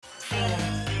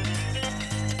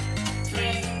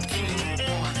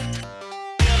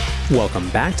Welcome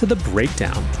back to The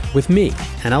Breakdown with me,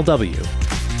 NLW.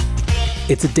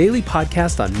 It's a daily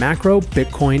podcast on macro,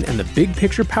 Bitcoin, and the big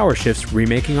picture power shifts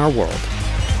remaking our world.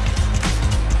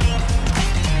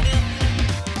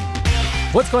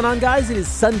 What's going on, guys? It is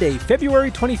Sunday, February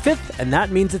 25th, and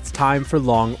that means it's time for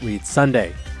Long Read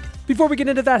Sunday. Before we get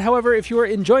into that, however, if you are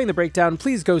enjoying The Breakdown,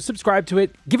 please go subscribe to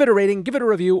it, give it a rating, give it a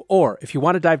review, or if you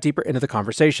want to dive deeper into the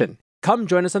conversation, come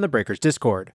join us on the Breakers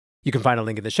Discord. You can find a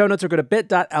link in the show notes or go to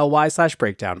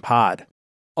bit.ly/breakdownpod.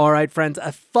 All right, friends,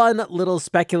 a fun little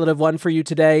speculative one for you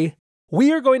today.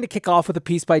 We are going to kick off with a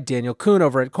piece by Daniel Kuhn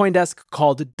over at CoinDesk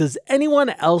called Does Anyone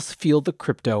Else Feel the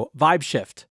Crypto Vibe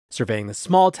Shift? Surveying the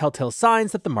small telltale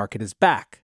signs that the market is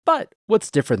back. But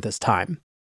what's different this time?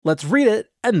 Let's read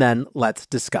it and then let's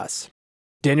discuss.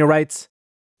 Daniel writes,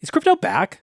 is crypto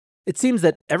back? It seems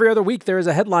that every other week there is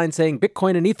a headline saying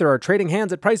Bitcoin and Ether are trading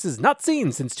hands at prices not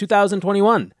seen since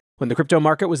 2021. When the crypto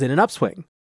market was in an upswing.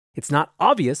 It's not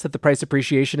obvious that the price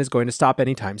appreciation is going to stop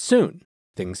anytime soon.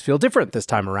 Things feel different this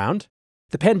time around.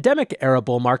 The pandemic-era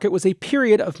bull market was a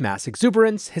period of mass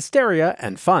exuberance, hysteria,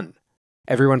 and fun.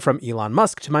 Everyone from Elon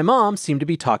Musk to my mom seemed to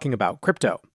be talking about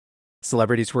crypto.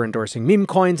 Celebrities were endorsing meme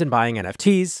coins and buying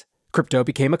NFTs. Crypto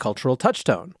became a cultural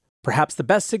touchstone. Perhaps the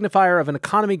best signifier of an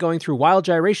economy going through wild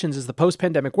gyrations as the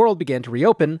post-pandemic world began to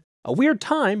reopen, a weird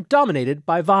time dominated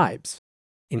by vibes.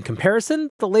 In comparison,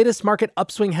 the latest market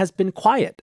upswing has been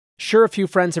quiet. Sure, a few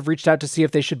friends have reached out to see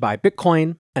if they should buy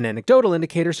Bitcoin, an anecdotal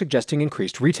indicator suggesting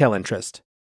increased retail interest.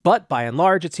 But by and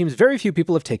large, it seems very few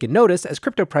people have taken notice as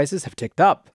crypto prices have ticked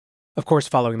up. Of course,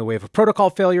 following the wave of protocol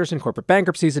failures and corporate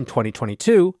bankruptcies in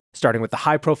 2022, starting with the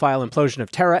high-profile implosion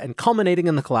of Terra and culminating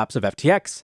in the collapse of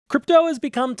FTX, crypto has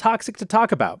become toxic to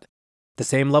talk about. The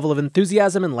same level of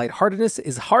enthusiasm and lightheartedness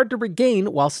is hard to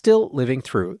regain while still living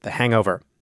through the hangover.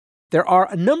 There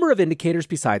are a number of indicators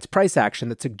besides price action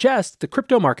that suggest the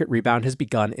crypto market rebound has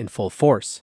begun in full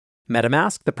force.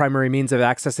 MetaMask, the primary means of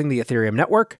accessing the Ethereum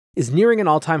network, is nearing an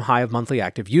all-time high of monthly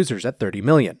active users at 30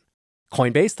 million.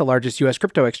 Coinbase, the largest US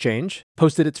crypto exchange,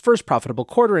 posted its first profitable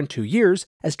quarter in 2 years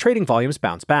as trading volumes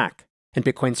bounce back. And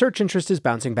Bitcoin search interest is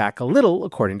bouncing back a little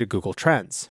according to Google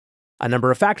Trends. A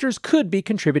number of factors could be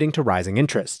contributing to rising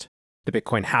interest. The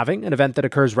Bitcoin halving, an event that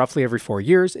occurs roughly every 4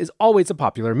 years, is always a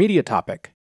popular media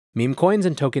topic. Meme coins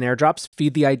and token airdrops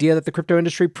feed the idea that the crypto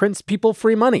industry prints people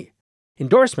free money.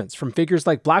 Endorsements from figures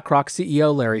like BlackRock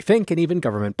CEO Larry Fink and even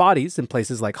government bodies in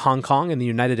places like Hong Kong and the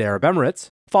United Arab Emirates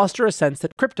foster a sense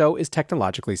that crypto is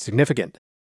technologically significant.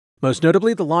 Most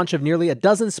notably, the launch of nearly a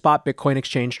dozen spot Bitcoin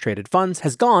exchange-traded funds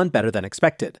has gone better than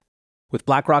expected, with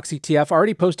BlackRock's ETF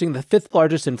already posting the 5th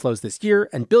largest inflows this year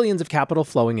and billions of capital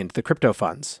flowing into the crypto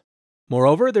funds.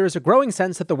 Moreover, there is a growing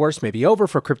sense that the worst may be over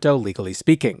for crypto legally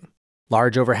speaking.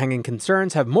 Large overhanging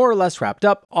concerns have more or less wrapped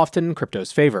up, often in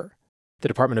crypto's favor. The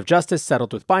Department of Justice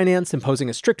settled with Binance, imposing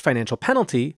a strict financial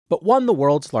penalty, but one the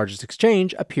world's largest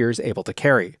exchange appears able to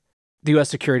carry. The U.S.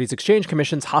 Securities Exchange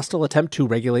Commission's hostile attempt to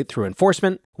regulate through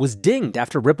enforcement was dinged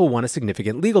after Ripple won a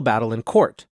significant legal battle in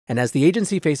court, and as the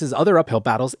agency faces other uphill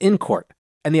battles in court,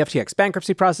 and the FTX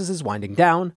bankruptcy process is winding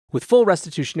down, with full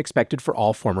restitution expected for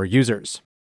all former users.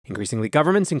 Increasingly,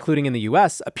 governments, including in the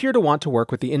US, appear to want to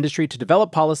work with the industry to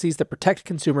develop policies that protect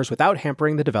consumers without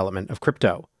hampering the development of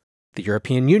crypto. The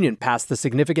European Union passed the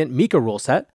significant MiCA rule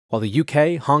set, while the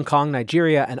UK, Hong Kong,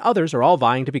 Nigeria, and others are all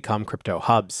vying to become crypto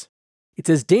hubs.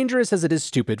 It's as dangerous as it is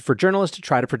stupid for journalists to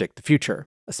try to predict the future,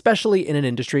 especially in an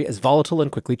industry as volatile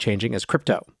and quickly changing as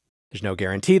crypto. There's no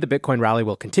guarantee the Bitcoin rally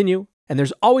will continue, and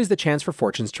there's always the chance for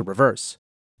fortunes to reverse.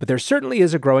 But there certainly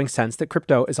is a growing sense that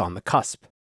crypto is on the cusp.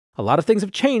 A lot of things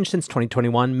have changed since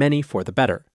 2021, many for the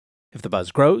better. If the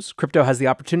buzz grows, crypto has the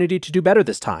opportunity to do better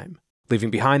this time, leaving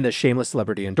behind the shameless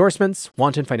celebrity endorsements,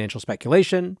 wanton financial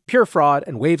speculation, pure fraud,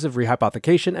 and waves of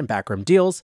rehypothecation and backroom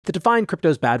deals that defined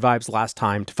crypto's bad vibes last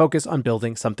time to focus on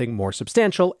building something more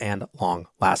substantial and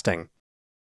long-lasting.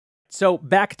 So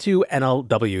back to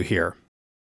NLW here.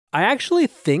 I actually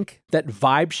think that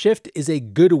vibe shift is a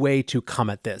good way to come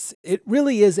at this. It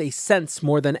really is a sense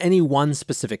more than any one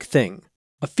specific thing.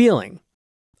 A feeling.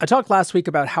 I talked last week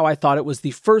about how I thought it was the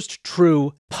first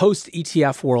true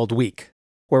post-ETF world week,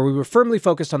 where we were firmly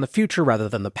focused on the future rather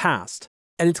than the past,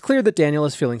 and it's clear that Daniel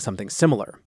is feeling something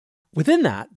similar. Within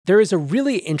that, there is a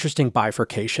really interesting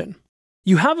bifurcation.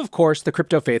 You have, of course, the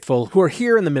crypto faithful who are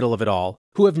here in the middle of it all,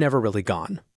 who have never really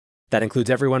gone. That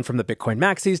includes everyone from the Bitcoin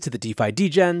maxis to the DeFi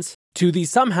degens, to the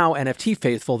somehow NFT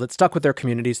faithful that stuck with their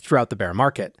communities throughout the bear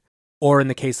market, or in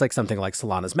the case like something like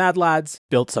Solana's Mad Lads,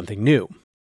 built something new.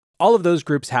 All of those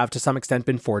groups have to some extent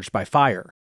been forged by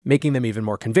fire, making them even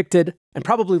more convicted and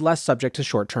probably less subject to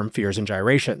short-term fears and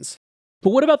gyrations.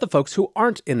 But what about the folks who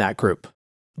aren't in that group?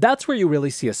 That's where you really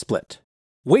see a split.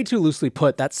 Way too loosely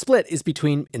put, that split is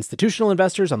between institutional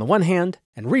investors on the one hand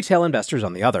and retail investors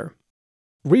on the other.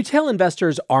 Retail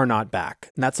investors are not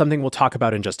back, and that's something we'll talk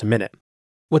about in just a minute.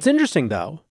 What's interesting,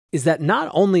 though, is that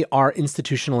not only are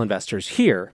institutional investors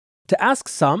here, to ask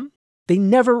some, they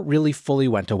never really fully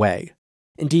went away.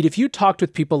 Indeed, if you talked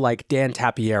with people like Dan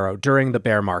Tapiero during the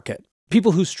bear market,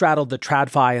 people who straddled the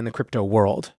TradFi and the crypto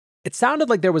world, it sounded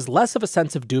like there was less of a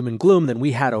sense of doom and gloom than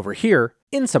we had over here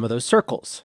in some of those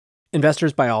circles.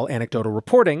 Investors, by all anecdotal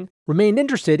reporting, remained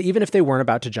interested even if they weren't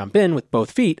about to jump in with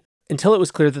both feet until it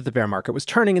was clear that the bear market was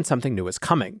turning and something new was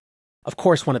coming. Of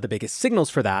course, one of the biggest signals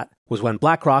for that was when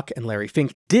BlackRock and Larry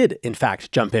Fink did, in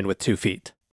fact, jump in with 2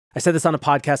 feet. I said this on a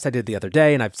podcast I did the other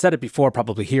day, and I've said it before,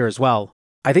 probably here as well.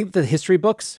 I think the history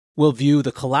books will view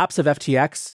the collapse of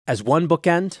FTX as one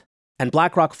bookend, and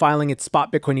BlackRock filing its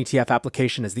spot Bitcoin ETF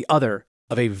application as the other,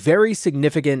 of a very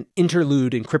significant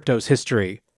interlude in crypto's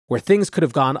history where things could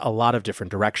have gone a lot of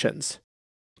different directions.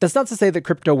 That's not to say that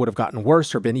crypto would have gotten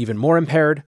worse or been even more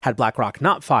impaired had BlackRock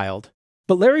not filed,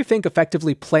 but Larry Fink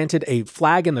effectively planted a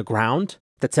flag in the ground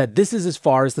that said this is as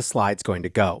far as the slide's going to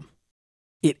go.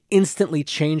 It instantly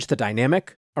changed the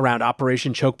dynamic around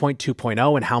Operation Chokepoint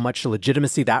 2.0 and how much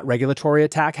legitimacy that regulatory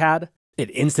attack had. It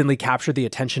instantly captured the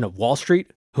attention of Wall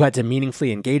Street, who had to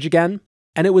meaningfully engage again.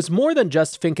 And it was more than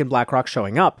just Fink and BlackRock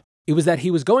showing up. It was that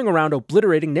he was going around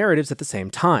obliterating narratives at the same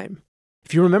time.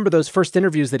 If you remember those first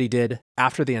interviews that he did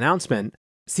after the announcement,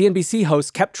 CNBC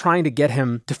hosts kept trying to get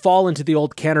him to fall into the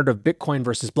old canon of Bitcoin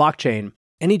versus blockchain,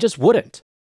 and he just wouldn't.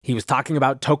 He was talking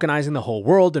about tokenizing the whole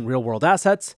world and real-world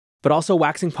assets, but also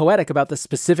waxing poetic about the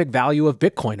specific value of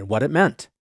Bitcoin and what it meant.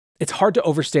 It's hard to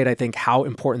overstate, I think, how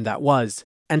important that was,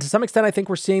 and to some extent, I think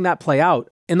we're seeing that play out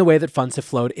in the way that funds have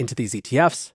flowed into these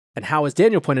ETFs, and how, as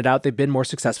Daniel pointed out, they've been more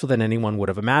successful than anyone would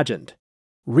have imagined.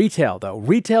 Retail, though,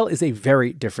 retail is a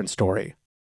very different story.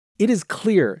 It is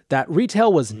clear that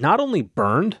retail was not only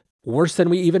burned, worse than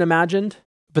we even imagined,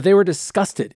 but they were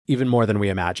disgusted even more than we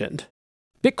imagined.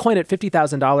 Bitcoin at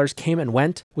 $50,000 came and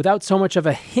went without so much of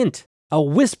a hint, a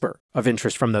whisper of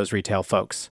interest from those retail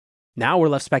folks. Now we're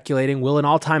left speculating, will an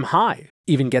all-time high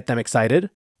even get them excited?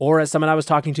 Or as someone I was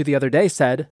talking to the other day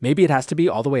said, maybe it has to be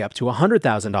all the way up to $100,000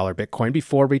 Bitcoin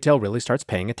before retail really starts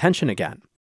paying attention again.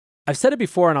 I've said it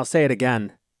before and I'll say it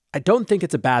again, I don't think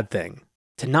it's a bad thing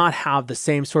to not have the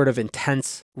same sort of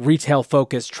intense retail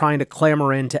focus trying to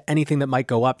clamor into anything that might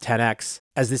go up 10x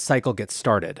as this cycle gets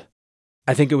started.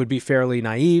 I think it would be fairly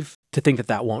naive to think that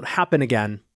that won't happen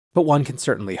again, but one can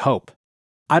certainly hope.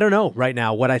 I don't know right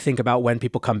now what I think about when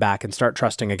people come back and start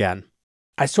trusting again.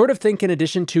 I sort of think in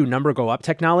addition to number go up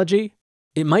technology,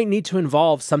 it might need to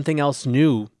involve something else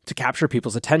new to capture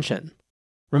people's attention.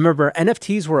 Remember,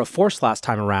 NFTs were a force last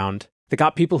time around that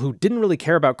got people who didn't really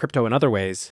care about crypto in other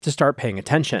ways to start paying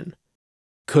attention.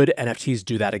 Could NFTs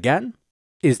do that again?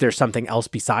 Is there something else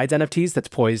besides NFTs that's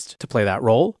poised to play that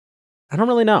role? I don't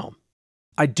really know.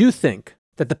 I do think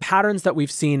that the patterns that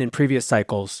we've seen in previous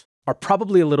cycles are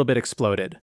probably a little bit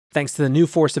exploded, thanks to the new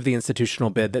force of the institutional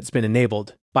bid that's been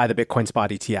enabled by the Bitcoin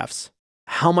spot ETFs.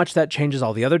 How much that changes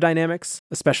all the other dynamics,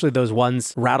 especially those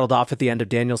ones rattled off at the end of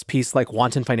Daniel's piece like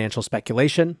wanton financial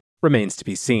speculation, remains to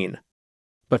be seen.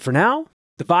 But for now,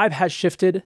 the vibe has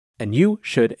shifted, and you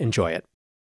should enjoy it.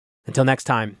 Until next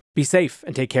time, be safe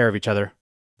and take care of each other.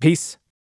 Peace.